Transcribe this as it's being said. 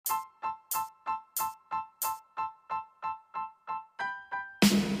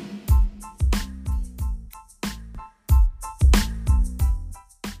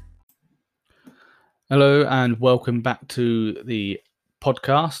Hello and welcome back to the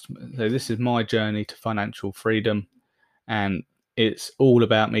podcast. So this is my journey to financial freedom, and it's all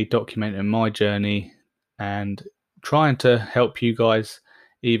about me documenting my journey and trying to help you guys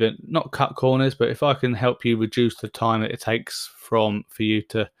even not cut corners, but if I can help you reduce the time that it takes for you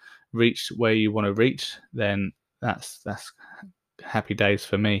to reach where you want to reach, then that's happy days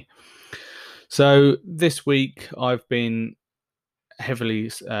for me. So this week I've been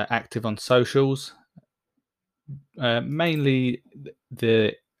heavily active on socials. Mainly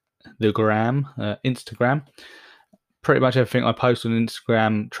the Instagram. Pretty much everything I post on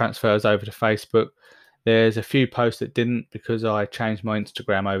Instagram transfers over to Facebook. There's a few posts that didn't because I changed my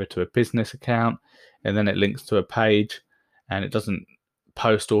Instagram over to a business account, and then it links to a page, and it doesn't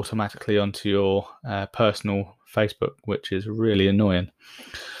post automatically onto your personal Facebook, which is really annoying.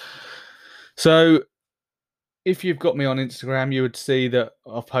 So if you've got me on Instagram, you would see that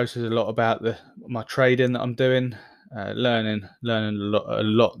I've posted a lot about my trading that I'm doing, learning a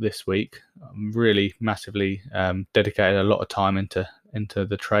lot this week. I'm really massively dedicated a lot of time into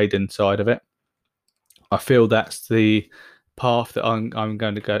the trading side of it. I feel that's the path that I'm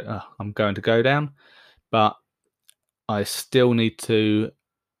going to go. I'm going to go down, but I still need to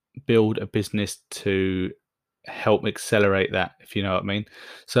build a business to help accelerate that, if you know what I mean.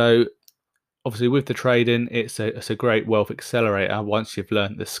 So obviously with the trading, it's a great wealth accelerator once you've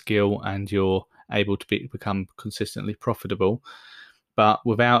learned the skill and you're able to become consistently profitable. But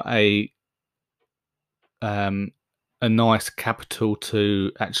without a nice capital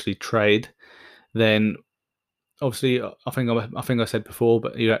to actually trade, then obviously I think I said before,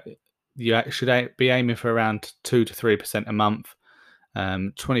 but you should be aiming for around 2 to 3% a month,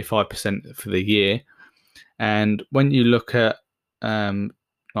 25% for the year. And when you look at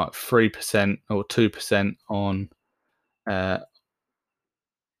like 3% or 2% on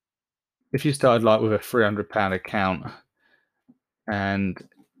if you started like with a £300 account and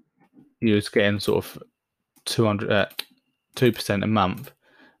you was getting sort of 2% a month,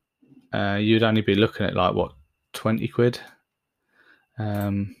 you'd only be looking at like what, 20 quid.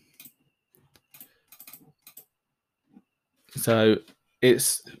 So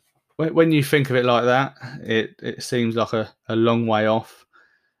it's when you think of it like that, it seems like a long way off.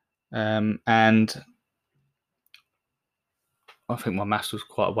 And I think my maths was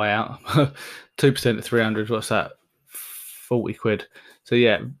quite a way out. 2% of 300, what's that? 40 quid. So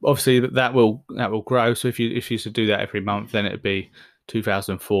yeah, obviously that will grow. So if you used to do that every month, then it'd be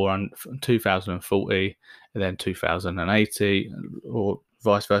 2,400, 2,040, and then 2,080, or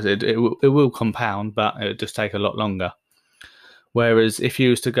vice versa. It will compound, but it would just take a lot longer. Whereas if you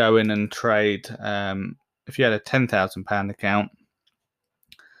was to go in and trade, if you had a £10,000 account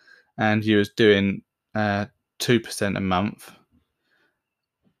and you was doing 2% a month,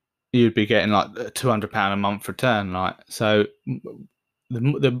 you'd be getting like £200 a month return. Like, so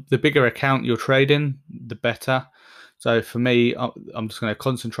the bigger account you're trading, the better. So for me, I'm just going to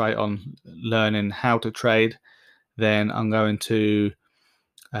concentrate on learning how to trade. Then I'm going to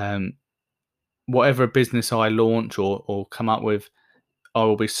whatever business I launch or come up with, I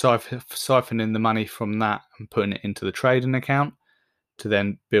will be siphoning the money from that and putting it into the trading account to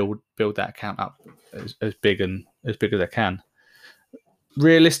then build that account up as big as I can.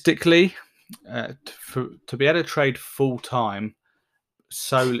 Realistically, to be able to trade full time,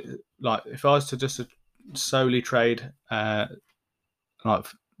 so like if I was to just solely trade like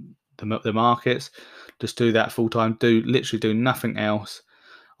the markets, just do that full time, literally do nothing else,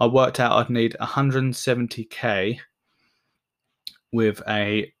 I worked out I'd need 170k with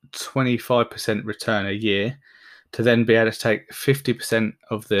a 25% return a year to then be able to take 50%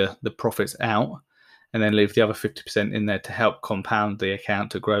 of the profits out and then leave the other 50% in there to help compound the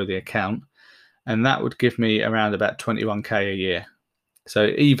account, to grow the account. And that would give me around about 21k a year. So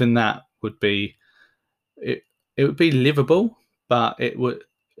even that would be it would be livable, but it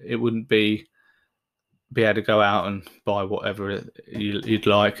wouldn't be able to go out and buy whatever you'd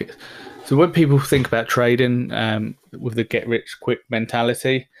like. So when people think about trading with the get rich quick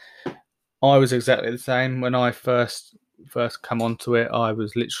mentality, I was exactly the same. When I first come onto it, I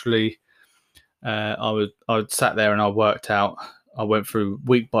was literally I sat there and I worked out. I went through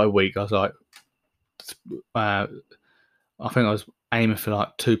week by week. I was like, I think I was aiming for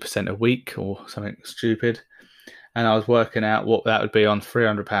like 2% a week or something stupid, and I was working out what that would be on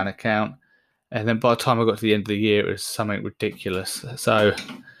 £300 account. And then by the time I got to the end of the year, it was something ridiculous. So,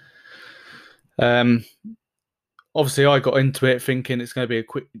 obviously, I got into it thinking it's going to be a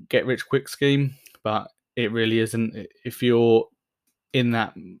quick get rich quick scheme, but it really isn't. If you're in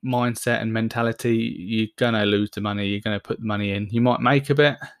that mindset and mentality, you're going to lose the money. You're going to put the money in. You might make a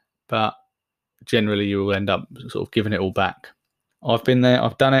bit, but generally you will end up sort of giving it all back. I've been there,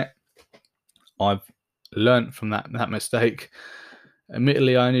 I've done it, I've learnt from that mistake.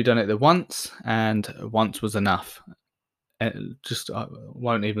 Admittedly, I only done it the once, and once was enough. I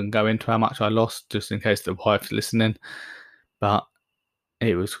won't even go into how much I lost, just in case the wife's listening, but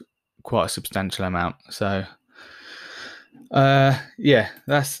it was quite a substantial amount. So yeah,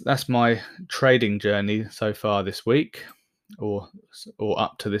 that's my trading journey so far this week, or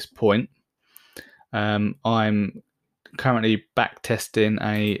up to this point. I'm currently back testing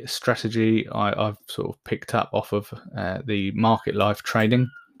a strategy I've sort of picked up off of the Market Life trading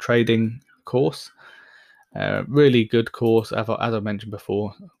course. Really good course, as I mentioned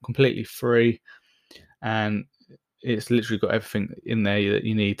before, completely free, and it's literally got everything in there that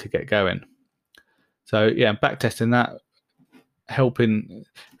you need to get going. So yeah, back testing that, helping.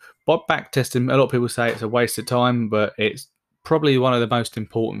 But back testing, a lot of people say it's a waste of time, but it's probably one of the most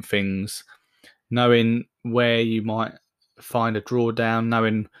important things. Knowing where you might find a drawdown,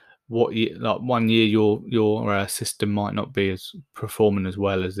 knowing what you, like 1 year your system might not be as performing as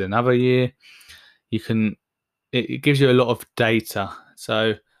well as another year. It gives you a lot of data.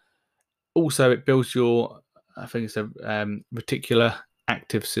 So also it builds your, I think it's a reticular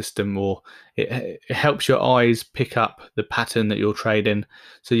active system, or it helps your eyes pick up the pattern that you're trading.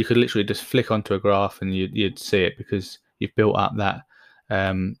 So you could literally just flick onto a graph and you'd see it, because you've built up that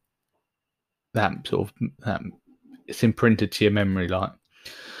it's imprinted to your memory, like.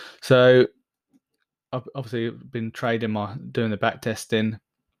 So I've obviously been doing the back testing.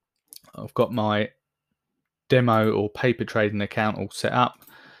 I've got my demo or paper trading account all set up.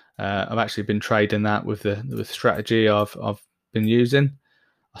 I've actually been trading that with the strategy I've been using.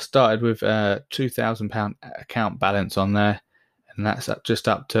 I started with a £2,000 account balance on there, and that's just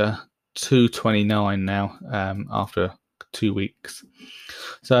up to 229 now, after 2 weeks.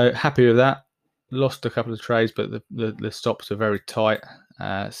 So happy with that. Lost a couple of trades, but the stops are very tight,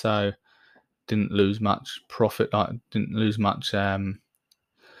 so didn't lose much profit. Didn't lose much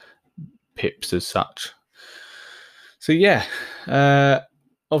pips as such. So yeah,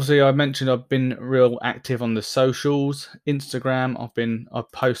 obviously I mentioned I've been real active on the socials. Instagram,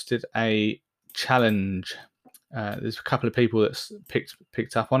 I've posted a challenge. There's a couple of people that's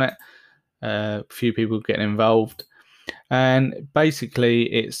picked up on it. A few people getting involved, and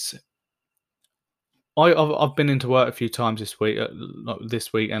basically it's. I've been into work a few times this week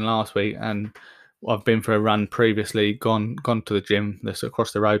and last week, and I've been for a run previously. Gone to the gym that's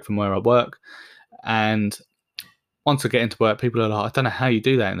across the road from where I work, and once I get into work, people are like, "I don't know how you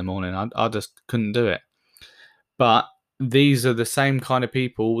do that in the morning. I just couldn't do it." But these are the same kind of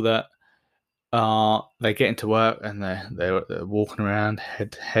people that they get into work and they're walking around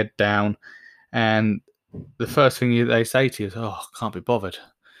head down, and the first thing they say to you is, "Oh, can't be bothered,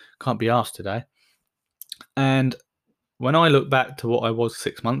 can't be asked today." And when I look back to what I was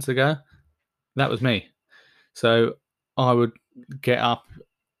 6 months ago, that was me. So I would get up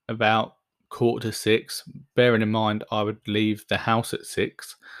about 5:45, bearing in mind I would leave the house at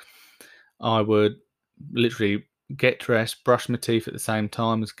 6. I would literally get dressed, brush my teeth at the same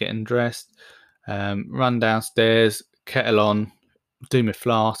time as getting dressed, run downstairs, kettle on, do my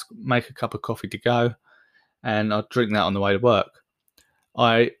flask, make a cup of coffee to go, and I'd drink that on the way to work.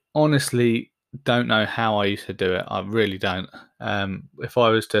 I honestly don't know how I used to do it. I really don't. If I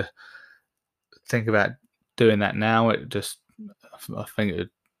was to think about doing that now, I think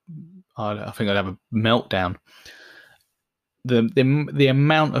I'd have a meltdown. The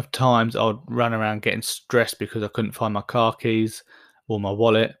amount of times I'd run around getting stressed because I couldn't find my car keys or my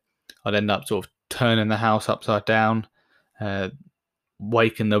wallet. I'd end up sort of turning the house upside down,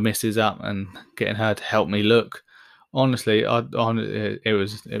 waking the missus up and getting her to help me look. Honestly, it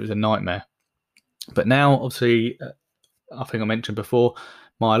was a nightmare. But now, obviously, I think I mentioned before,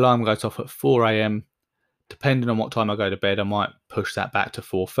 my alarm goes off at 4 a.m. Depending on what time I go to bed, I might push that back to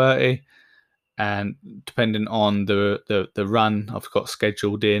 4:30, and depending on the run I've got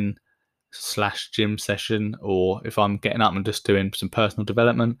scheduled in / gym session, or if I'm getting up and just doing some personal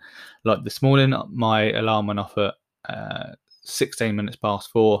development. Like this morning, my alarm went off at 16 minutes past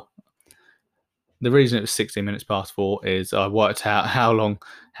 4. The reason it was 16 minutes past 4 is I worked out how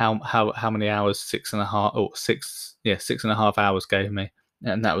many hours 6.5 hours gave me,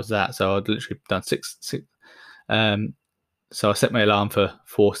 and that was that. So I'd literally done six. So I set my alarm for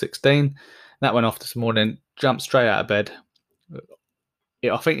 4:16. That went off this morning. Jumped straight out of bed.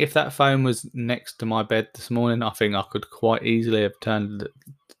 I think if that phone was next to my bed this morning, I think I could quite easily have turned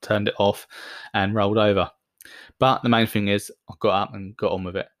it off and rolled over. But the main thing is I got up and got on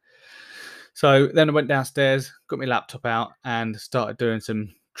with it. So then I went downstairs, got my laptop out, and started doing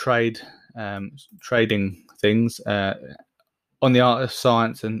some trade trading things on the art of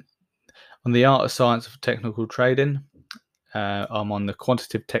science and on the art of science of technical trading. I'm on the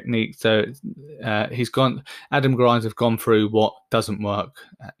quantitative technique. So Adam Grimes have gone through what doesn't work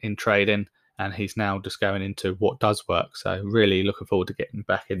in trading, and he's now just going into what does work. So really looking forward to getting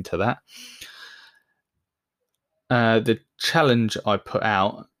back into that. The challenge I put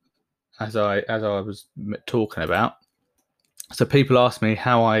out, as I was talking about, so people ask me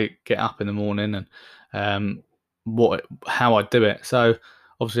how I get up in the morning and how I do it. So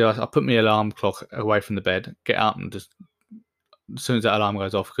obviously I put my alarm clock away from the bed, get up and just as soon as that alarm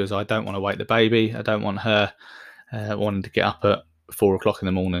goes off, because I don't want to wake the baby. I don't want her wanting to get up at 4 o'clock in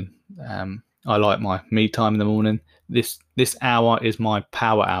the morning. I like my me time in the morning. This hour is my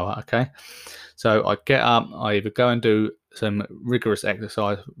power hour. Okay, so I get up. I either go and do some rigorous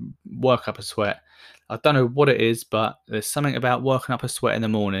exercise, work up a sweat. I don't know what it is, but there's something about working up a sweat in the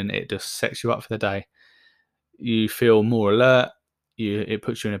morning. It just sets you up for the day. You feel more alert. It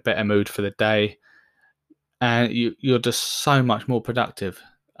puts you in a better mood for the day, and you're just so much more productive.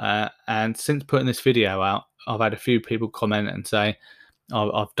 And since putting this video out, I've had a few people comment and say,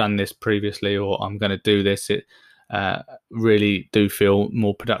 I've done this previously, or I'm going to do this. It really do feel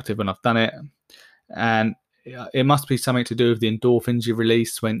more productive when I've done it. And it must be something to do with the endorphins you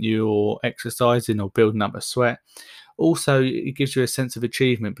release when you're exercising or building up a sweat. Also, it gives you a sense of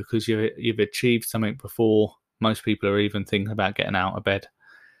achievement because you've achieved something before most people are even thinking about getting out of bed.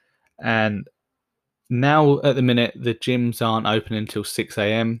 And now at the minute, the gyms aren't open until 6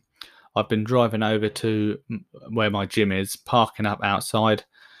 a.m. I've been driving over to where my gym is, parking up outside,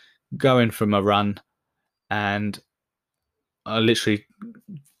 going for my run, and I literally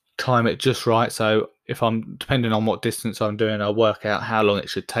time it just right. So if I'm depending on what distance I'm doing, I'll work out how long it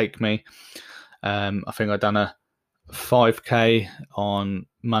should take me. I think I've done a 5k on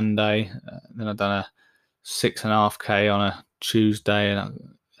Monday, then I've done a 6.5k on a Tuesday, and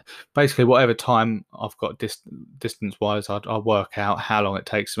basically whatever time I've got distance wise, I'll work out how long it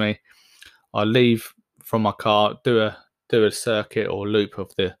takes me. I leave from my car, do a circuit or loop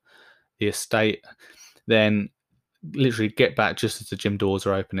of the estate, then literally get back just as the gym doors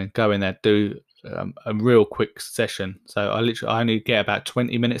are opening, go in there, do a real quick session. So I only get about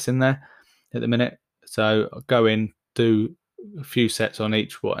 20 minutes in there at the minute. So I go in, do a few sets on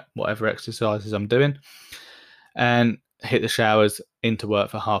each whatever exercises I'm doing, and hit the showers, into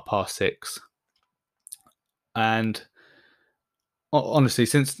work for 6:30. And honestly,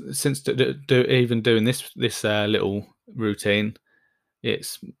 since even doing this little routine,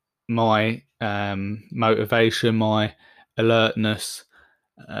 it's my motivation, my alertness,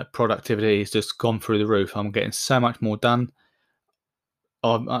 productivity has just gone through the roof. I'm getting so much more done.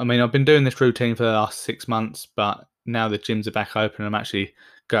 I mean, I've been doing this routine for the last 6 months, but now the gyms are back open, I'm actually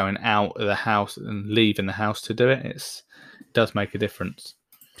going out of the house and leaving the house to do it. It does make a difference.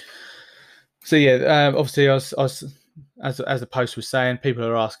 So yeah, obviously, I was as the post was saying, people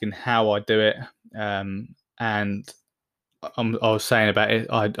are asking how I do it, and I was saying about it.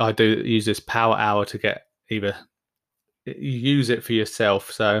 I do use this power hour to get either use it for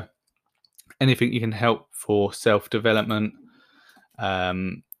yourself. So anything you can help for self development,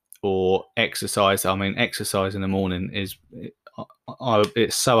 or exercise. I mean, exercise in the morning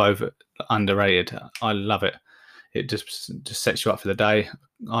it's so underrated. I love it. It just sets you up for the day.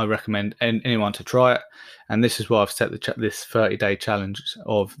 I recommend anyone to try it, and this is why I've set this 30-day challenge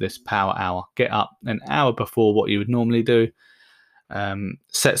of this power hour. Get up an hour before what you would normally do.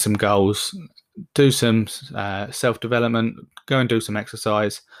 Set some goals, do some self-development, go and do some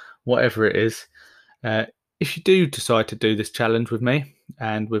exercise, whatever it is. If you do decide to do this challenge with me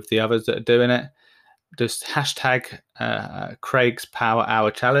and with the others that are doing it, just hashtag Craig's Power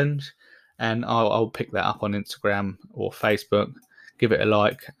Hour Challenge, and I'll pick that up on Instagram or Facebook, give it a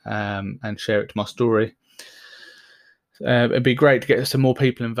like, and share it to my story. It'd be great to get some more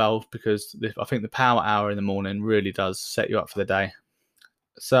people involved, because I think the power hour in the morning really does set you up for the day.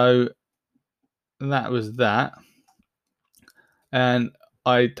 So that was that. And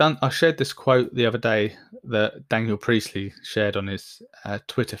I shared this quote the other day that Daniel Priestley shared on his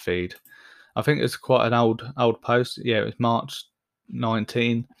Twitter feed. I think it's quite an old post. Yeah, it was March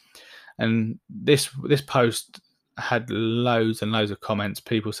 19, and this post had loads and loads of comments.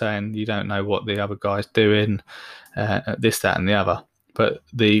 People saying you don't know what the other guy's doing, this, that, and the other. But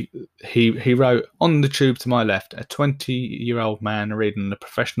he wrote, on the tube to my left, a 20-year-old man reading a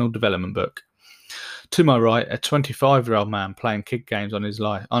professional development book. To my right, a 25-year-old man playing kid games on his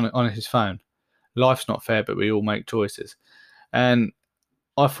phone. Life's not fair, but we all make choices. And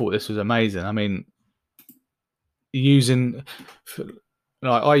I thought this was amazing. I mean,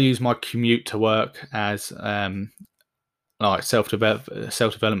 like I use my commute to work as like self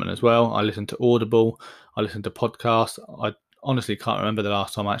development as well. I listen to Audible. I listen to podcasts. I honestly can't remember the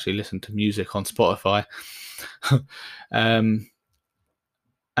last time I actually listened to music on Spotify.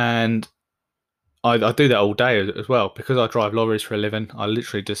 And I do that all day as well because I drive lorries for a living. I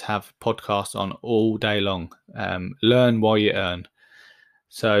literally just have podcasts on all day long. Learn while you earn,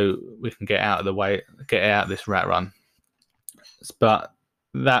 so we can get out of the way, get out of this rat run. But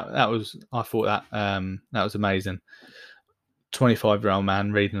that was, I thought that was amazing. 25-year-old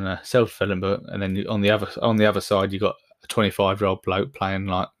man reading a self-development book, and then on the other side you got a 25-year-old bloke playing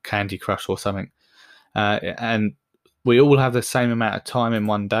like Candy Crush or something. And we all have the same amount of time in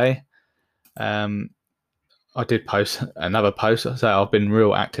one day. I did post another post, so I've been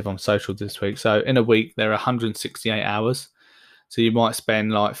real active on social this week. So in a week there are 168 hours. So you might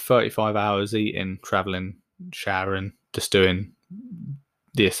spend like 35 hours eating, traveling, showering, just doing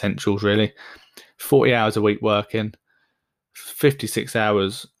the essentials really. 40 hours a week working, 56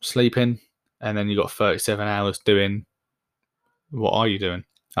 hours sleeping, and then you got 37 hours doing, what are you doing?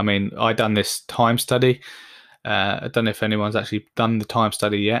 I mean, I done this time study. I don't know if anyone's actually done the time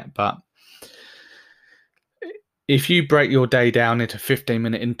study yet, but if you break your day down into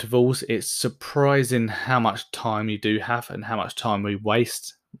 15-minute intervals, it's surprising how much time you do have and how much time we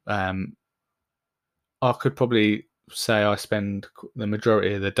waste. I could probably say I spend the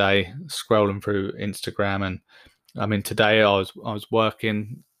majority of the day scrolling through Instagram, and I mean today I was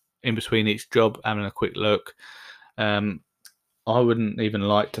working in between each job, having a quick look. I wouldn't even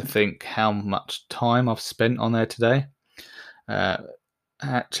like to think how much time I've spent on there today.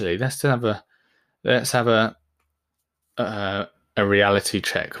 Actually, let's have a reality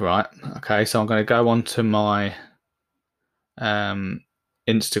check, right? Okay, so I'm going to go onto my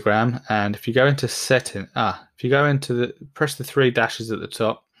Instagram, and if you go into if you go into press the three dashes at the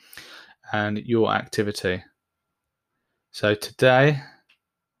top, and your activity. So today,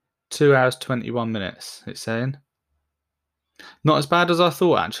 2 hours 21 minutes. It's saying not as bad as I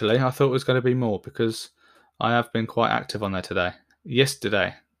thought. Actually, I thought it was going to be more because I have been quite active on there today.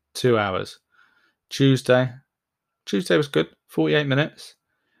 Yesterday, 2 hours. Tuesday was good. 48 minutes.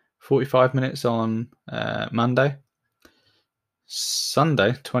 45 minutes on Monday.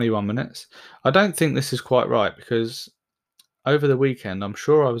 Sunday, 21 minutes. I don't think this is quite right because over the weekend, I'm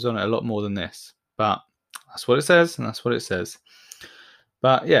sure I was on it a lot more than this. But that's what it says, and that's what it says.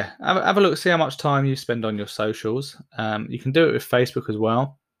 But yeah, have a look, see how much time you spend on your socials. You can do it with Facebook as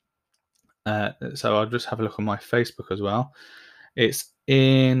well. So I'll just have a look on my Facebook as well. It's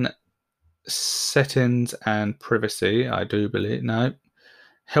in settings and privacy, I do believe. No.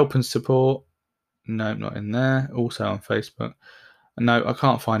 Help and support. No, not in there. Also on Facebook. No, I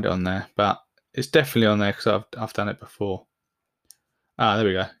can't find it on there, but it's definitely on there because I've done it before. There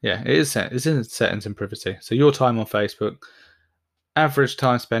we go. Yeah, it is set. It's in settings and privacy. So your time on Facebook. Average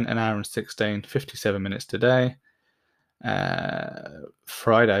time spent 1 hour and 16, 57 minutes today.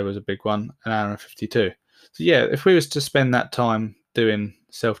 Friday was a big one, 1 hour and 52. So yeah, if we was to spend that time doing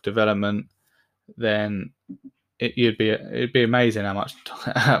self-development, then it'd be amazing how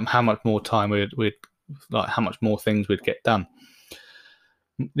much more time we'd like, how much more things we'd get done.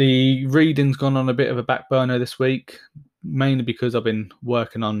 The reading's gone on a bit of a back burner this week, mainly because I've been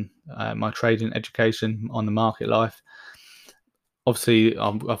working on my trading education on the market life. Obviously,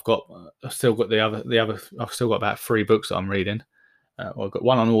 I've still got about 3 books that I'm reading. I've got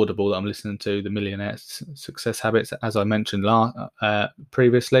one on Audible that I'm listening to, The Millionaire Success Habits, as I mentioned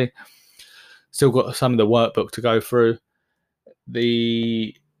previously. Still got some of the workbook to go through.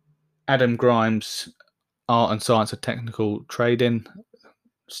 The Adam Grimes Art and Science of Technical Trading,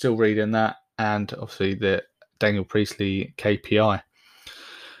 still reading that, and obviously the Daniel Priestley KPI.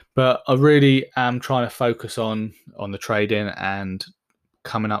 But I really am trying to focus on the trading and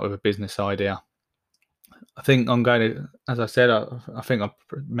coming up with a business idea. I think I'm going to, as I said, I think I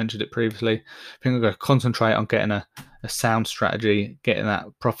mentioned it previously, I think I'm going to concentrate on getting a sound strategy, getting that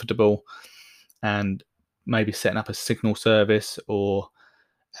profitable, and maybe setting up a signal service or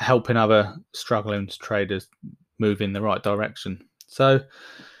helping other struggling traders move in the right direction. So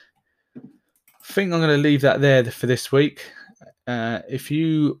I think I'm going to leave that there for this week. If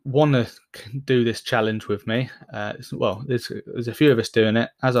you want to do this challenge with me, there's a few of us doing it.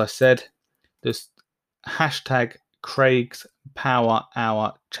 As I said, there's hashtag Craig's Power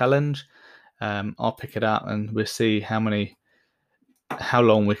Hour Challenge. I'll pick it up and we'll see how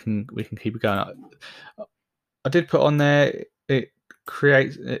long we can keep it going. I did put on there, it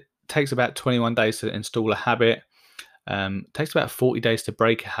takes about 21 days to install a habit. It takes about 40 days to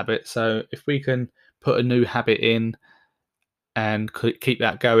break a habit. So if we can put a new habit in and keep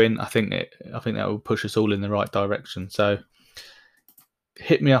that going, I think that will push us all in the right direction. So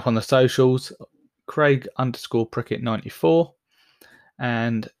hit me up on the socials, Craig_Prickett94,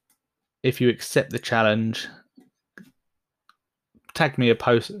 and if you accept the challenge, tag me a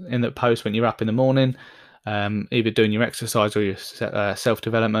post in the post when you're up in the morning, either doing your exercise or your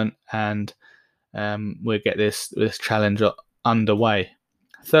self-development, and we'll get this challenge underway.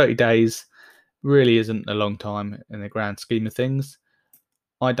 30 days really isn't a long time in the grand scheme of things.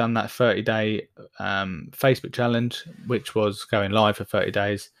 I done that 30-day Facebook challenge, which was going live for 30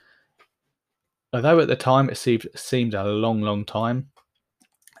 days. Although at the time it seemed a long time,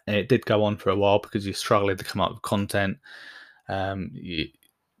 and it did go on for a while because you're struggling to come up with content.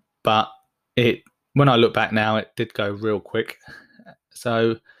 But when I look back now, it did go real quick.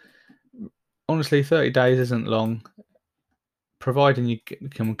 So honestly, 30 days isn't long, providing you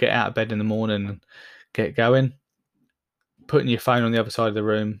can get out of bed in the morning and get going. Putting your phone on the other side of the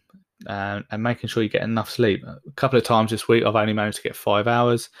room and making sure you get enough sleep. A couple of times this week, I've only managed to get 5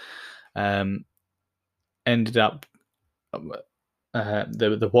 hours. Ended up,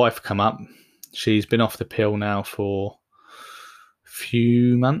 the wife come up. She's been off the pill now for a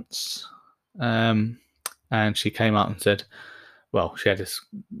few months. And she came up and said, well, she had this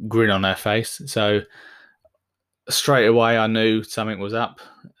grin on her face. So straight away, I knew something was up.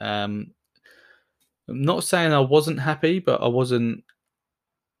 I'm not saying I wasn't happy, but I wasn't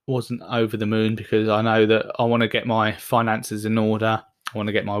over the moon, because I know that I want to get my finances in order. I want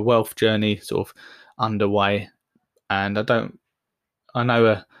to get my wealth journey sort of underway, and I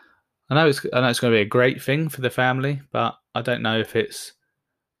know it's going to be a great thing for the family, but I don't know if is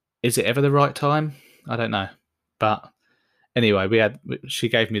it ever the right time? I don't know. But anyway, she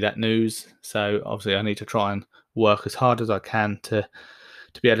gave me that news, so obviously I need to try and work as hard as I can to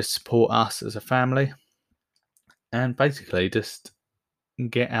be able to support us as a family, and basically just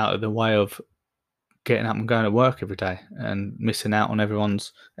get out of the way of getting up and going to work every day and missing out on everyone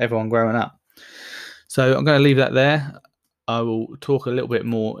growing up. So I'm going to leave that there. I will talk a little bit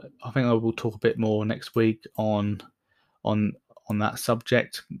more. I think I will talk a bit more next week on that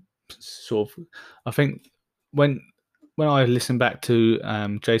subject. Sort of, I think when I listened back to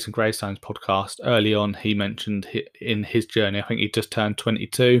Jason Greystone's podcast early on, he mentioned in his journey, I think he just turned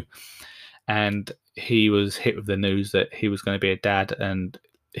 22, and he was hit with the news that he was going to be a dad, and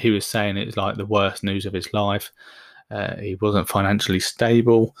he was saying it was like the worst news of his life. He wasn't financially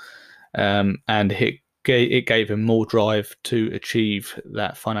stable, and it gave him more drive to achieve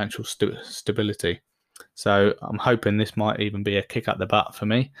that financial stability. So I'm hoping this might even be a kick up the butt for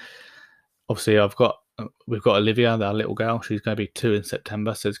me. Obviously, we've got Olivia, our little girl. She's going to be 2 in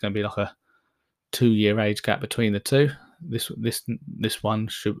September, so it's going to be like a 2-year age gap between the two. This one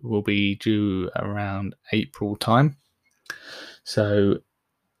will be due around April time. So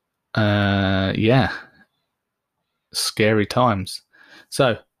yeah, scary times.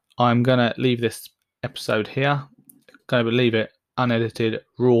 So I'm gonna leave this episode here. Gonna leave it unedited,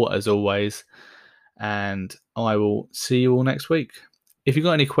 raw as always, and I will see you all next week. If you've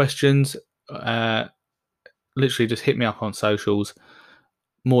got any questions, literally just hit me up on socials.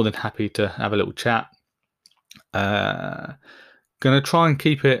 More than happy to have a little chat. Gonna try and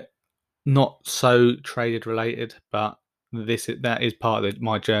keep it not so traded related, but that is part of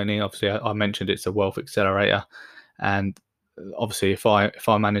my journey. Obviously, I mentioned it's a wealth accelerator, and obviously, if I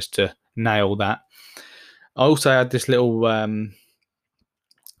manage to nail that, I also had this little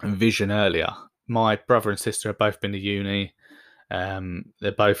vision earlier. My brother and sister have both been to uni.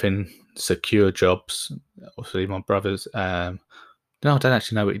 They're both in secure jobs. Obviously, my brother's no, I don't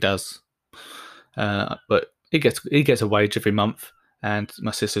actually know what he does, but he gets a wage every month, and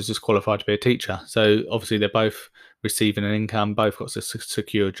my sister's just qualified to be a teacher. So obviously, they're both receiving an income. Both got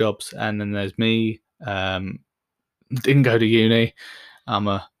secure jobs, and then there's me. Didn't go to uni. I'm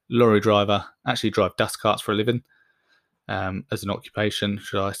a lorry driver. Actually, drive dust carts for a living, as an occupation,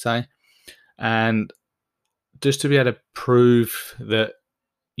 should I say? And just to be able to prove that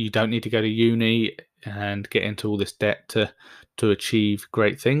you don't need to go to uni and get into all this debt to achieve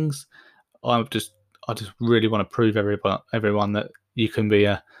great things. I just really want to prove everyone that you can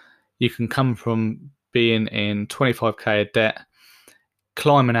come from being in 25k of debt,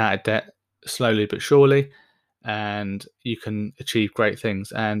 climbing out of debt slowly but surely, and you can achieve great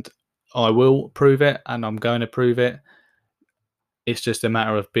things. And I will prove it, and I'm going to prove it. It's just a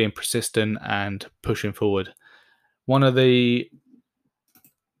matter of being persistent and pushing forward.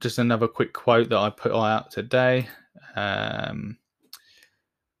 Just another quick quote that I put out today. I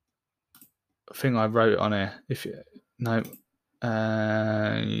think I wrote on it. No,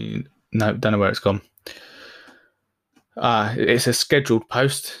 don't know where it's gone. It's a scheduled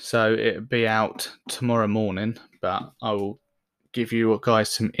post, so it'll be out tomorrow morning, but I will give you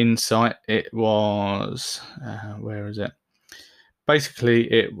guys some insight. It was, where is it?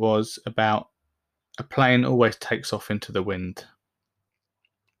 Basically, it was about a plane always takes off into the wind.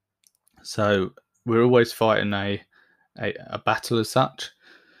 So we're always fighting a battle as such.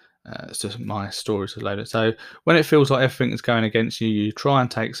 It's just my stories are loaded. So when it feels like everything is going against you, you try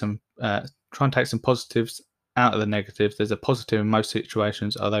and take some positives out of the negatives. There's a positive in most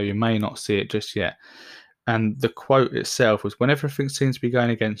situations, although you may not see it just yet. And the quote itself was, when everything seems to be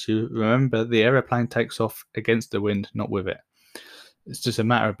going against you, remember the aeroplane takes off against the wind, not with it. It's just a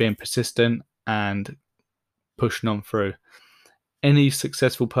matter of being persistent and pushing on through. Any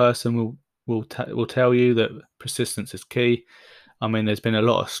successful person will tell you that persistence is key. I mean, there's been a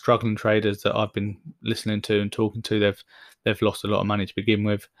lot of struggling traders that I've been listening to and talking to. They've lost a lot of money to begin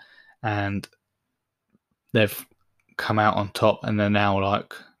with, and they've come out on top, and they're now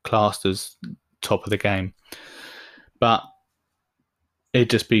like classed as top of the game. But it'd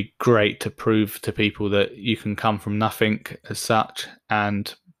just be great to prove to people that you can come from nothing as such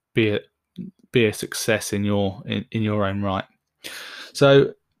and be a success in your own right.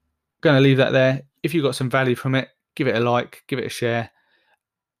 So, going to leave that there. If you got some value from it, give it a like, give it a share.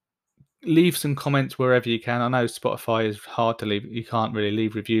 Leave some comments wherever you can. I know Spotify is hard to leave. You can't really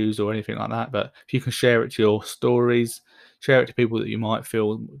leave reviews or anything like that. But if you can share it to your stories, share it to people that you might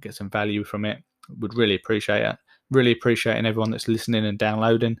feel get some value from it, would really appreciate it. Really appreciating everyone that's listening and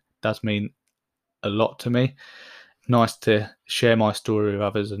downloading. Does mean a lot to me. Nice to share my story with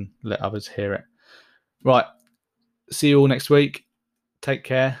others and let others hear it. Right. See you all next week. Take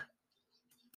care.